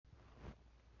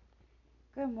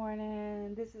Good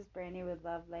morning. This is Brandy with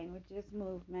Love Languages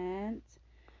Movement.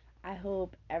 I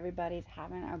hope everybody's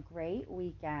having a great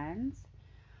weekend.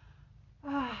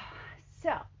 Ah,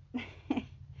 so,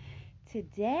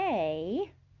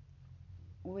 today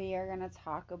we are going to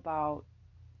talk about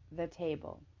the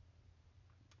table.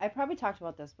 I probably talked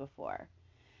about this before,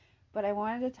 but I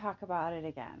wanted to talk about it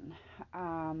again.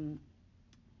 Um,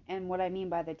 and what I mean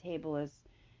by the table is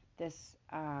this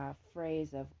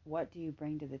phrase of what do you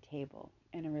bring to the table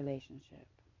in a relationship?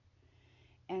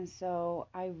 And so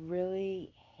I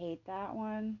really hate that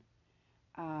one.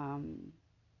 Um,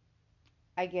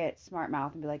 I get smart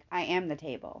mouth and be like, I am the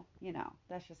table.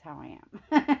 That's just how I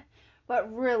am.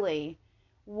 But really,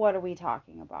 what are we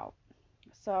talking about?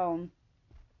 So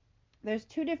there's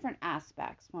two different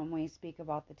aspects when we speak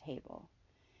about the table.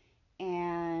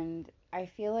 And I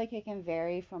feel like it can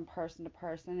vary from person to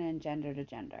person and gender to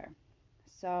gender.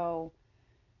 So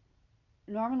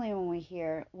normally when we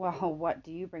hear, well, what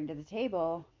do you bring to the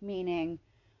table? Meaning,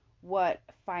 what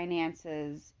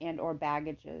finances and or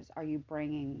baggages are you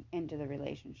bringing into the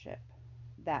relationship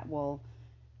that will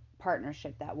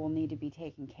partnership that will need to be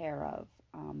taken care of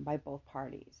by both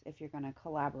parties if you're going to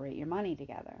collaborate your money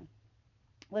together.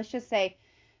 Let's just say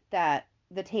that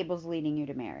the table's leading you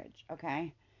to marriage.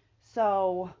 Okay,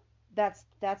 so that's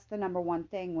the number one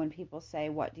thing when people say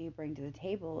what do you bring to the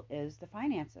table is the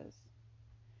finances.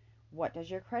 What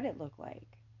does your credit look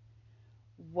like?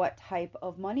 What type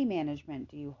of money management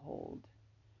do you hold?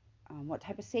 What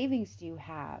type of savings do you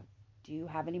have? Do you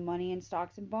have any money in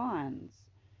stocks and bonds?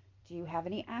 Do you have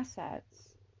any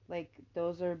assets? Like,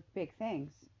 those are big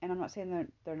things. And I'm not saying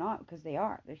they're not, because they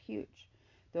are. They're huge.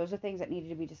 Those are things that need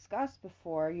to be discussed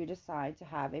before you decide to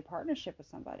have a partnership with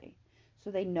somebody.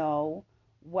 So they know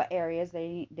what areas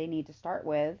they need to start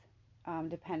with,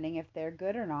 depending if they're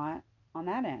good or not on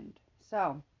that end.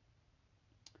 So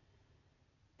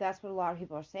that's what a lot of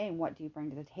people are saying. What do you bring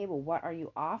to the table? What are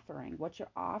you offering? What you're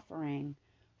offering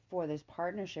for this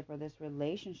partnership or this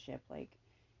relationship? Like,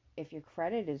 if your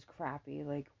credit is crappy,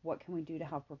 like, what can we do to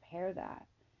help repair that?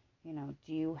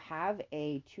 Do you have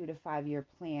a 2 to 5 year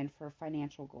plan for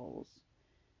financial goals?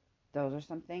 Those are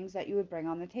some things that you would bring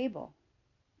on the table.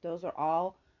 Those are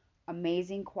all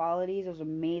amazing qualities. Those are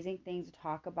amazing things to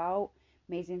talk about,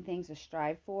 amazing things to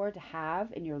strive for, to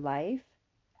have in your life.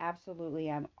 Absolutely,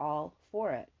 I'm all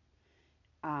for it.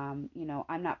 I'm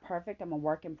not perfect. I'm a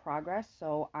work in progress.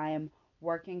 So I am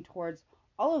working towards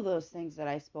all of those things that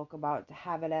I spoke about to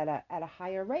have it at a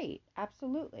higher rate.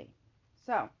 Absolutely.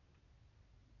 So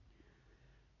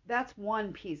that's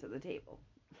one piece of the table.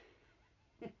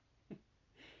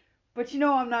 But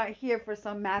I'm not here for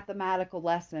some mathematical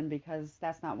lesson because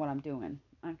that's not what I'm doing.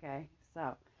 Okay.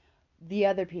 So the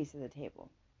other piece of the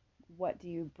table. What do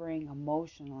you bring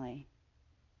emotionally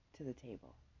to the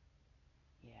table?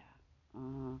 Yeah.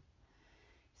 Uh-huh.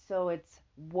 So it's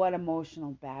what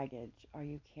emotional baggage are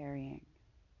you carrying?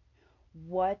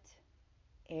 What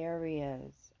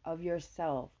areas of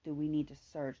yourself do we need to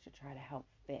search to try to help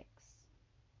fix?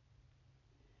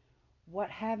 What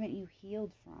haven't you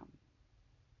healed from?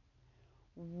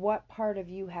 What part of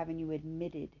you haven't you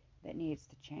admitted that needs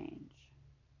to change?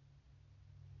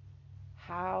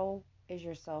 How is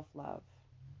your self love?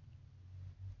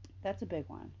 That's a big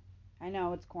one. I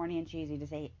know it's corny and cheesy to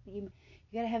say you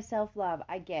gotta have self love.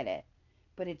 I get it.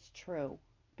 But it's true.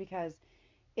 Because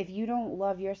if you don't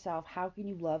love yourself, how can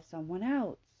you love someone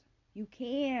else? You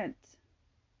can't.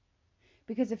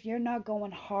 Because if you're not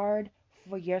going hard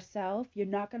for yourself, you're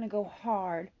not going to go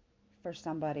hard for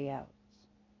somebody else.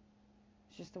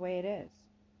 It's just the way it is.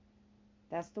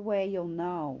 That's the way you'll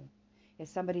know if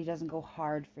somebody doesn't go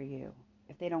hard for you,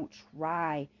 if they don't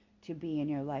try to be in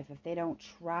your life, if they don't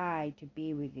try to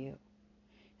be with you,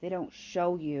 if they don't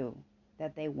show you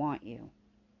that they want you.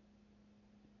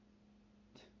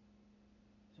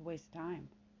 It's a waste of time.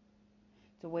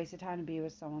 It's a waste of time to be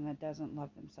with someone that doesn't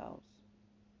love themselves.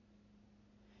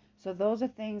 So those are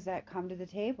things that come to the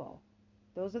table.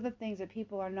 Those are the things that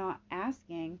people are not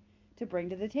asking to bring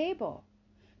to the table.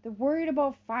 They're worried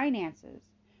about finances.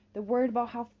 They're worried about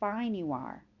how fine you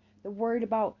are. They're worried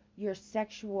about your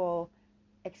sexual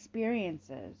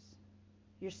experiences,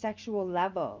 your sexual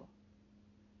level.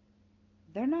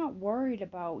 They're not worried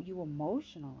about you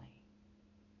emotionally.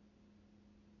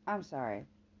 I'm sorry.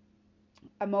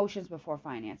 Emotions before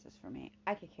finances for me.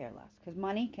 I could care less because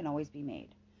money can always be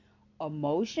made.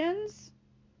 Emotions,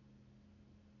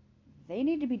 they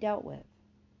need to be dealt with.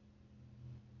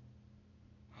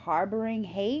 Harboring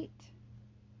hate,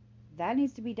 that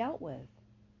needs to be dealt with.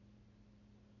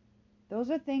 Those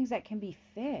are things that can be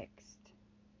fixed.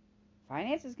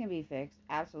 Finances can be fixed,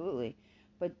 absolutely.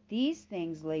 But these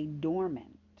things lay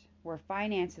dormant, where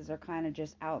finances are kind of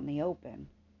just out in the open.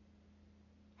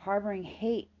 Harboring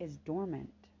hate is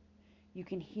dormant. You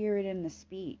can hear it in the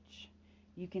speech.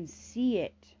 You can see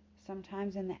it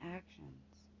sometimes in the actions.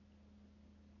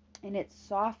 And it's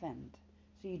softened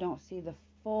so you don't see the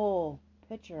full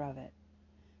picture of it.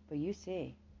 But you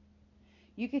see.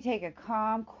 You could take a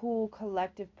calm, cool,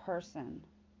 collective person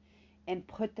and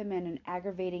put them in an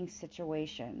aggravating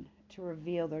situation to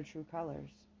reveal their true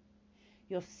colors.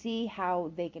 You'll see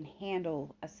how they can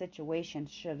handle a situation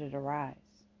should it arise.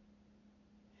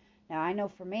 Now, I know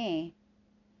for me,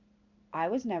 I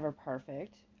was never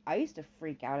perfect. I used to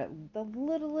freak out at the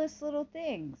littlest little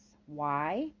things.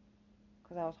 Why?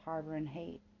 Because I was harboring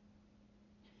hate.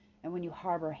 And when you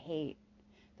harbor hate,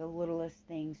 the littlest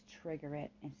things trigger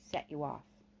it and set you off.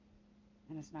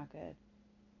 And it's not good.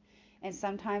 And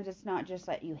sometimes it's not just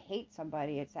that you hate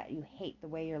somebody, it's that you hate the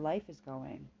way your life is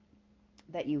going.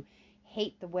 That you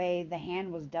hate the way the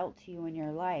hand was dealt to you in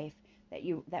your life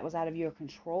that was out of your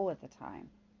control at the time,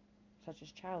 such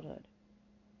as childhood.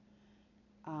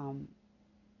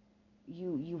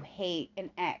 You hate an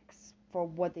ex for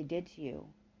what they did to you,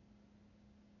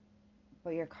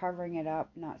 but you're covering it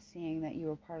up, not seeing that you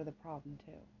were part of the problem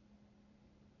too,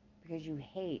 because you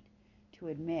hate to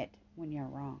admit when you're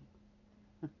wrong.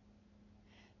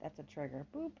 That's a trigger.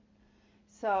 Boop.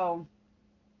 So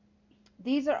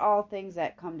these are all things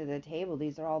that come to the table.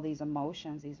 These are all these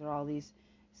emotions. These are all these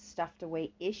stuffed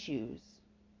away issues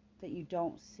that you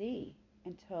don't see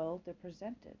until they're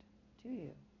presented to you.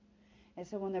 And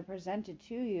so when they're presented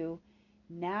to you,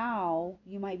 now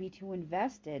you might be too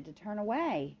invested to turn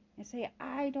away and say,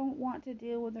 I don't want to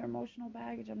deal with their emotional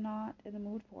baggage. I'm not in the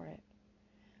mood for it.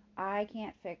 I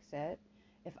can't fix it.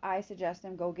 If I suggest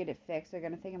them go get it fixed, they're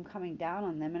going to think I'm coming down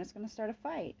on them and it's going to start a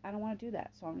fight. I don't want to do that.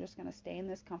 So I'm just going to stay in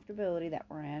this comfortability that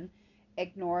we're in,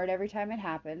 ignore it every time it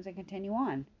happens, and continue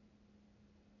on.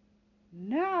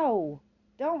 No,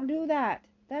 don't do that.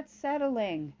 That's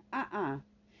settling.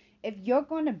 If you're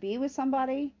going to be with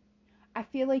somebody, I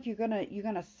feel like you're going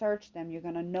to search them, you're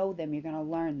going to know them, you're going to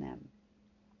learn them.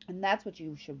 And that's what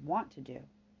you should want to do.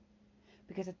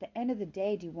 Because at the end of the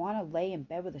day, do you want to lay in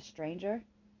bed with a stranger?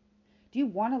 Do you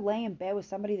want to lay in bed with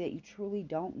somebody that you truly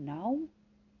don't know?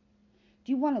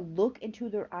 Do you want to look into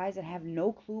their eyes and have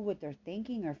no clue what they're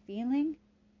thinking or feeling?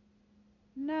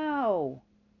 No,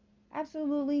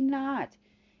 absolutely not.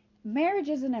 Marriage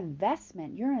is an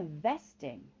investment. You're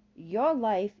investing your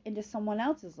life into someone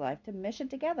else's life to mesh it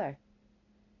together.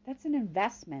 That's an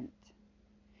investment.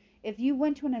 If you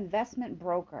went to an investment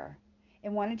broker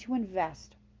and wanted to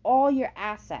invest all your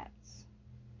assets,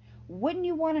 wouldn't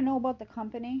you want to know about the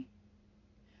company?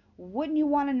 Wouldn't you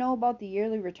want to know about the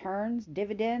yearly returns,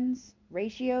 dividends,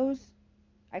 ratios?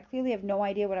 I clearly have no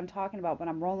idea what I'm talking about, but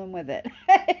I'm rolling with it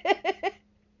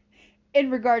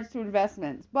in regards to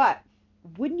investments. But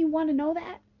wouldn't you want to know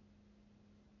that?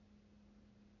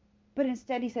 But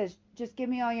instead he says, just give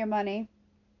me all your money.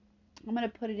 I'm going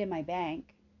to put it in my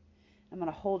bank. I'm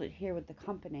going to hold it here with the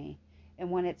company. And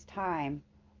when it's time,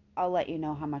 I'll let you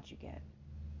know how much you get.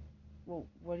 Well,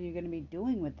 what are you going to be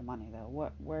doing with the money, though?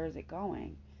 Where is it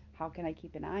going? How can I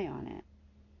keep an eye on it?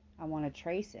 I want to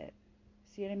trace it.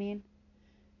 See what I mean?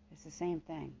 It's the same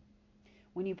thing.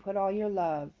 When you put all your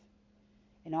love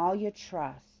and all your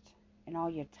trust and all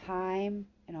your time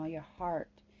and all your heart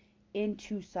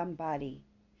into somebody,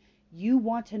 you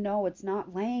want to know it's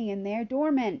not laying in there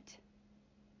dormant.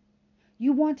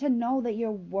 You want to know that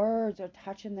your words are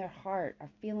touching their heart, are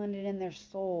feeling it in their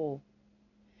soul,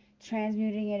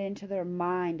 transmuting it into their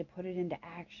mind to put it into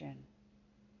action.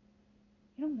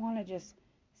 You don't want to just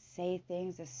say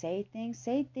things to say things.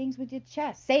 Say things with your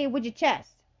chest. Say it with your chest.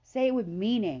 Say it with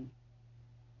meaning.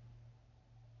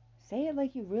 Say it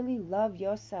like you really love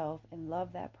yourself and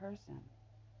love that person.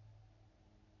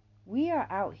 We are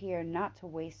out here not to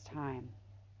waste time.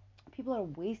 People are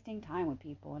wasting time with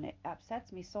people, and it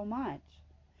upsets me so much.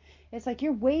 It's like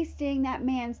you're wasting that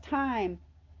man's time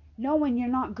knowing you're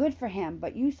not good for him,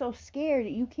 but you so scared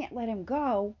that you can't let him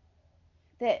go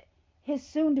that his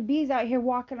soon-to-be's out here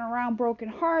walking around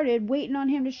broken-hearted, waiting on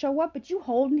him to show up, but you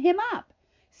holding him up.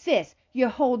 Sis, you're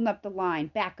holding up the line.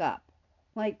 Back up.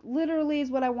 Like, literally is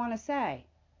what I want to say.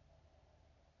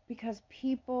 Because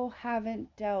people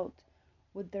haven't dealt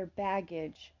with their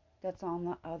baggage that's on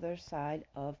the other side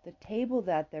of the table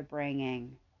that they're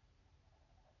bringing.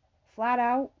 Flat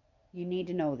out, you need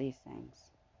to know these things.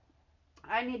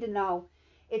 I need to know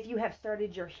if you have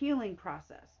started your healing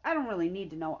process. I don't really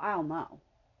need to know. I'll know.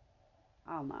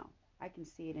 I can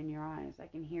see it in your eyes. I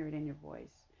can hear it in your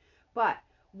voice. But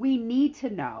we need to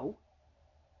know,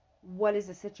 what is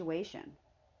the situation?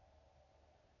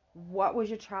 What was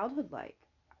your childhood like?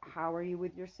 How are you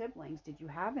with your siblings? Did you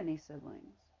have any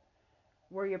siblings?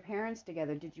 Were your parents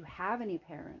together? Did you have any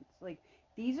parents? Like,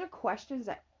 these are questions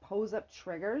that pose up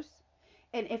triggers.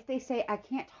 And if they say, I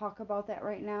can't talk about that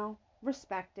right now,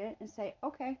 respect it and say,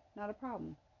 okay, not a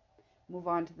problem. Move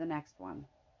on to the next one.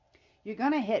 You're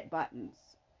going to hit buttons,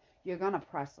 you're going to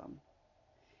press them.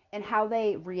 And how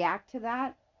they react to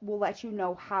that will let you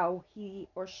know how he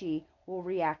or she will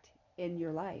react in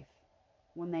your life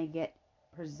when they get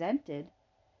presented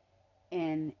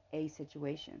in a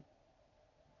situation.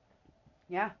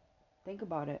 Yeah, think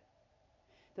about it.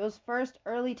 Those first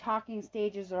early talking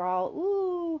stages are all,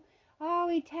 ooh, oh,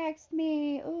 he texted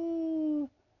me. Ooh,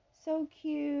 so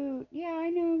cute. Yeah, I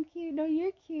know I'm cute. No,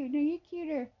 you're cute. No, you're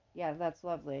cuter. Yeah, that's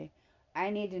lovely. I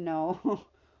need to know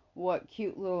what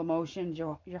cute little emotions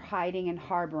you're hiding and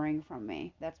harboring from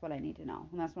me. That's what I need to know.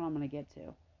 And that's what I'm going to get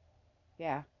to.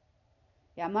 Yeah.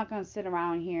 Yeah, I'm not going to sit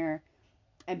around here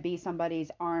and be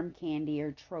somebody's arm candy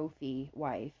or trophy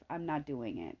wife. I'm not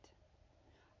doing it.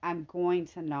 I'm going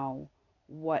to know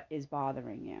what is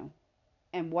bothering you.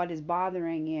 And what is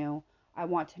bothering you, I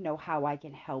want to know how I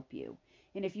can help you.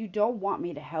 And if you don't want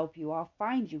me to help you, I'll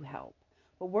find you help.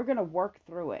 But we're going to work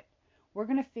through it. We're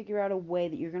going to figure out a way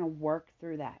that you're going to work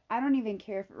through that. I don't even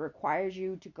care if it requires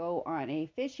you to go on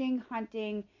a fishing,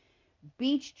 hunting,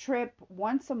 beach trip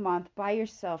once a month by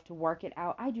yourself to work it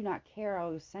out. I do not care.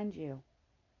 I'll send you.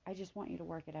 I just want you to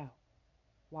work it out.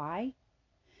 Why?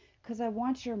 Because I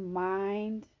want your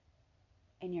mind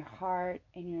and your heart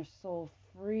and your soul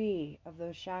free of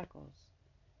those shackles.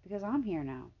 Because I'm here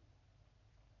now.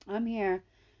 I'm here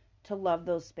to love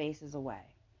those spaces away.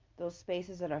 Those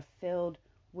spaces that are filled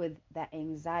with that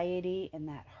anxiety and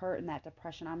that hurt and that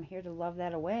depression. I'm here to love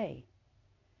that away.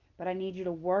 But I need you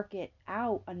to work it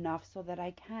out enough so that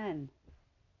I can.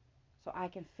 So I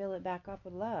can fill it back up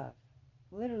with love.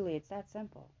 Literally, it's that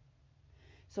simple.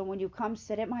 So when you come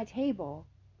sit at my table,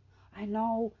 I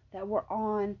know that we're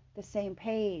on the same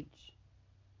page.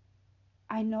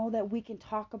 I know that we can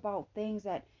talk about things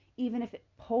that even if it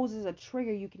poses a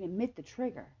trigger, you can admit the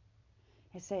trigger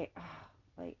and say, ah,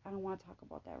 like, I don't want to talk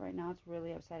about that right now. It's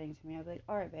really upsetting to me. I'll be like,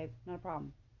 all right, babe, not a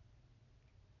problem.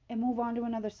 And move on to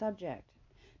another subject.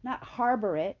 Not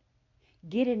harbor it,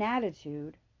 get an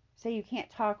attitude, say you can't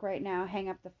talk right now, hang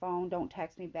up the phone, don't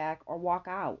text me back, or walk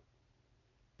out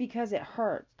because it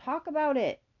hurts. Talk about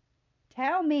it.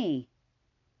 Tell me.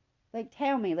 Like,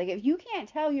 tell me. Like, if you can't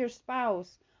tell your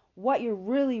spouse what you're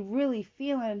really, really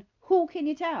feeling, who can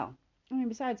you tell? I mean,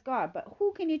 besides God, but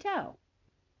who can you tell?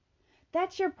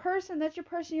 That's your person. That's your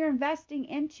person you're investing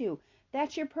into.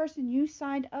 That's your person you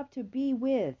signed up to be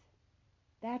with.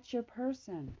 That's your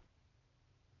person.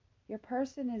 Your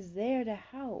person is there to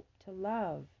help, to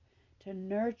love, to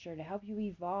nurture, to help you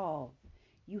evolve.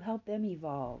 You help them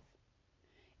evolve.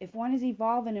 If one is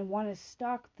evolving and one is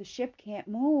stuck, the ship can't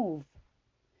move.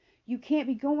 You can't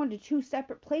be going to two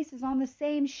separate places on the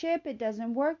same ship. It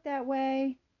doesn't work that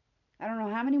way. I don't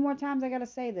know how many more times I got to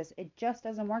say this. It just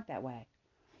doesn't work that way.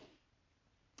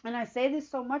 And I say this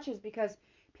so much is because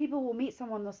people will meet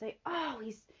someone, they'll say, "Oh,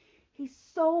 he's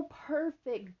so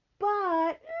perfect,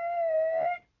 but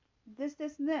this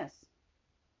and this."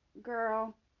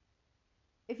 Girl,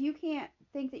 if you can't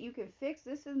think that you can fix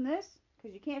this and this,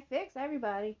 because you can't fix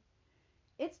everybody,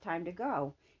 it's time to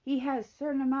go. He has a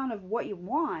certain amount of what you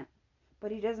want,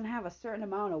 but he doesn't have a certain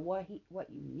amount of what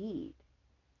you need.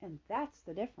 And that's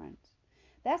the difference.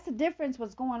 That's the difference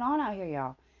what's going on out here,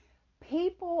 y'all.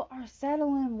 People are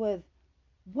settling with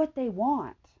what they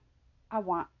want. I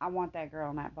want that girl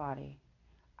in that body.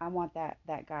 I want that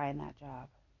guy in that job.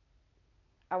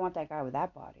 I want that guy with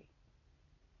that body.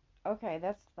 Okay,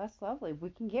 that's lovely. We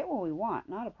can get what we want,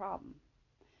 not a problem.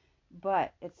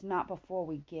 But it's not before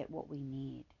we get what we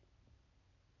need.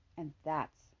 And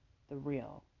that's the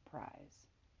real prize.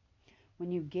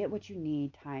 When you get what you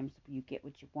need times you get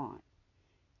what you want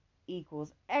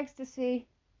equals ecstasy,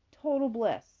 total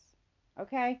bliss.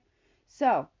 Okay?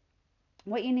 So,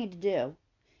 what you need to do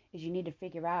is you need to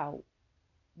figure out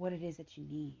what it is that you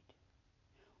need.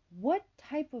 What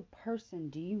type of person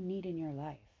do you need in your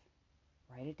life?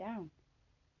 Write it down.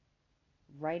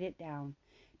 Write it down.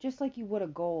 Just like you would a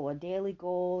goal, a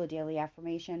daily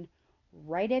affirmation.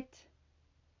 Write it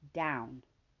down.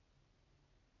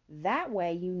 That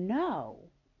way you know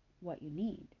what you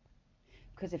need.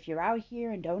 Because if you're out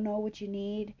here and don't know what you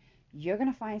need, you're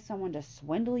going to find someone to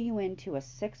swindle you into a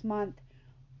 6-month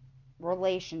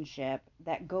relationship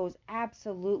that goes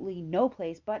absolutely no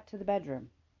place but to the bedroom.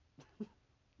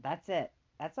 That's it.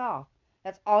 That's all.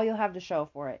 That's all you'll have to show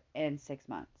for it in 6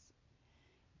 months.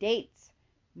 Dates,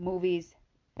 movies,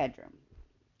 bedroom.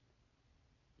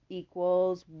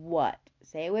 equals what?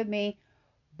 Say it with me.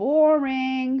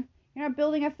 Boring. You're not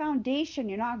building a foundation.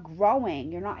 You're not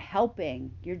growing. You're not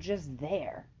helping. You're just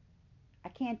there. I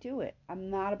can't do it. I'm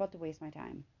not about to waste my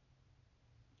time.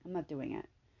 I'm not doing it.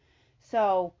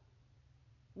 So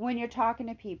when you're talking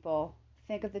to people,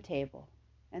 think of the table.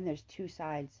 And there's two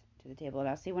sides to the table.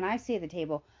 Now, see, when I see the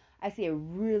table, I see a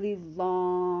really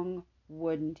long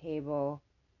wooden table.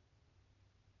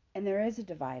 And there is a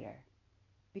divider.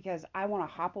 Because I want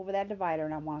to hop over that divider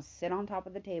and I want to sit on top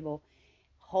of the table,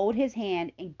 hold his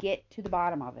hand, and get to the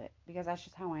bottom of it. Because that's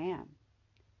just how I am.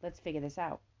 Let's figure this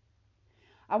out.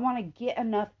 I want to get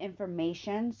enough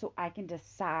information so I can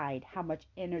decide how much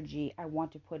energy I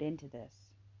want to put into this.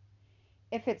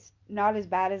 If it's not as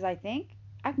bad as I think,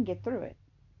 I can get through it.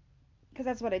 Because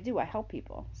that's what I do. I help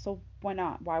people. So why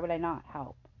not? Why would I not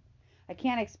help? I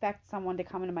can't expect someone to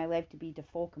come into my life to be to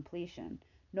full completion.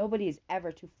 Nobody is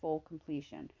ever to full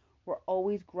completion. We're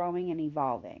always growing and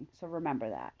evolving. So remember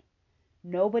that.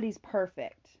 Nobody's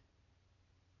perfect.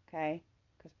 Okay?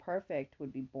 Because perfect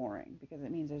would be boring. Because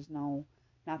it means there's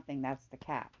nothing. That's the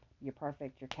cap. You're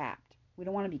perfect. You're capped. We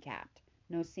don't want to be capped.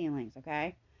 No ceilings.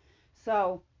 Okay?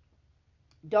 So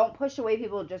don't push away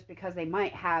people just because they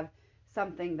might have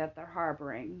something that they're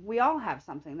harboring. We all have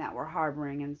something that we're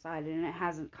harboring inside and it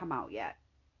hasn't come out yet.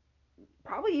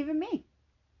 Probably even me.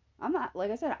 I'm not, like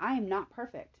I said, I am not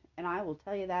perfect. And I will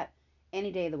tell you that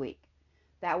any day of the week.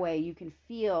 That way you can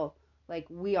feel like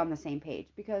we on the same page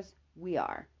because we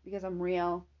are. Because I'm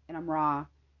real and I'm raw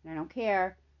and I don't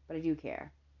care, but I do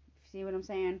care. See what I'm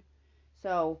saying?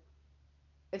 So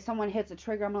if someone hits a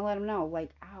trigger, I'm going to let them know,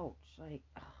 like, ouch, like,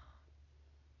 ugh,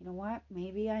 you know what?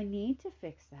 Maybe I need to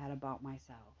fix that about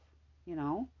myself. You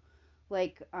know?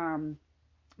 Like,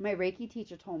 my Reiki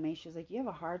teacher told me, she's like, you have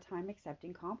a hard time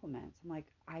accepting compliments. I'm like,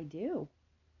 I do.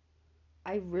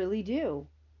 I really do.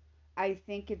 I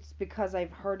think it's because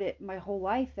I've heard it my whole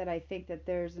life that I think that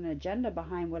there's an agenda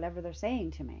behind whatever they're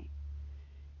saying to me.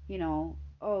 You know,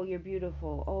 oh, you're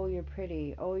beautiful. Oh, you're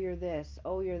pretty. Oh, you're this.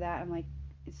 Oh, you're that. I'm like,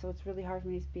 so it's really hard for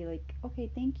me to be like,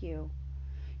 okay, thank you.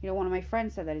 You know, one of my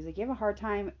friends said that. He's like, you have a hard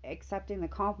time accepting the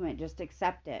compliment. Just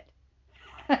accept it.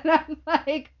 And I'm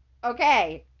like,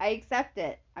 okay, I accept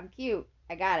it. I'm cute.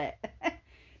 I got it.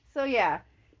 So, yeah.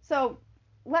 So,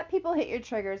 let people hit your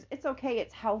triggers. It's okay.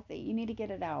 It's healthy. You need to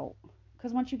get it out.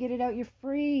 Because once you get it out, you're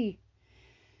free.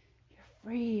 You're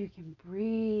free. You can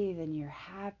breathe and you're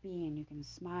happy and you can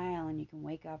smile and you can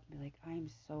wake up and be like, I'm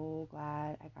so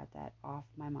glad I got that off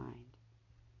my mind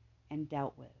and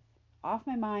dealt with. Off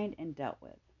my mind and dealt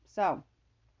with. So,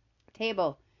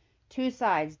 table, two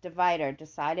sides, divider.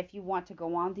 Decide if you want to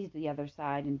go on to the other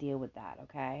side and deal with that,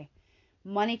 okay?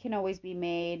 Money can always be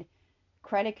made.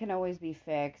 Credit can always be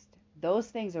fixed. Those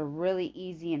things are really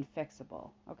easy and fixable,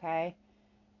 okay?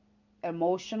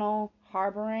 Emotional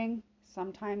harboring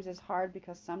sometimes is hard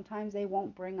because sometimes they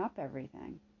won't bring up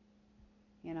everything,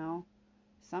 you know?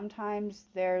 Sometimes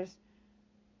there's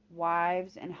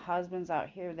wives and husbands out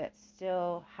here that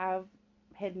still have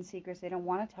hidden secrets they don't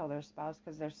want to tell their spouse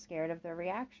because they're scared of their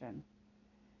reaction.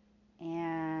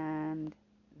 And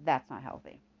that's not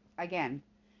healthy. Again,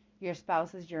 your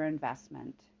spouse is your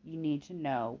investment. You need to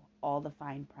know all the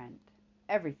fine print.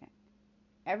 Everything.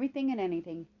 Everything and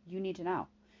anything you need to know.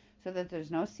 So that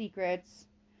there's no secrets.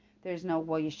 There's no,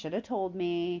 well, you should have told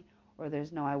me. Or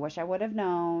there's no, I wish I would have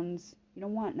known. You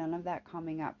don't want none of that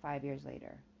coming up 5 years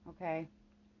later. Okay?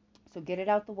 So get it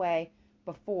out the way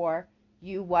before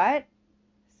you what?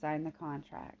 Sign the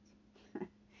contract.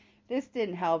 This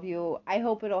didn't help you. I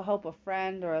hope it'll help a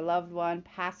friend or a loved one.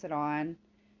 Pass it on.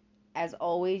 As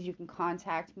always, you can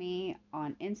contact me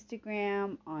on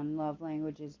Instagram, on Love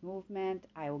Languages Movement.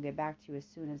 I will get back to you as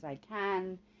soon as I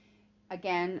can.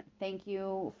 Again, thank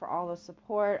you for all the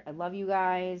support. I love you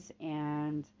guys,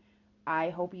 and I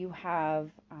hope you have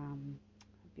a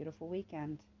beautiful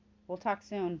weekend. We'll talk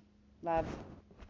soon. Love.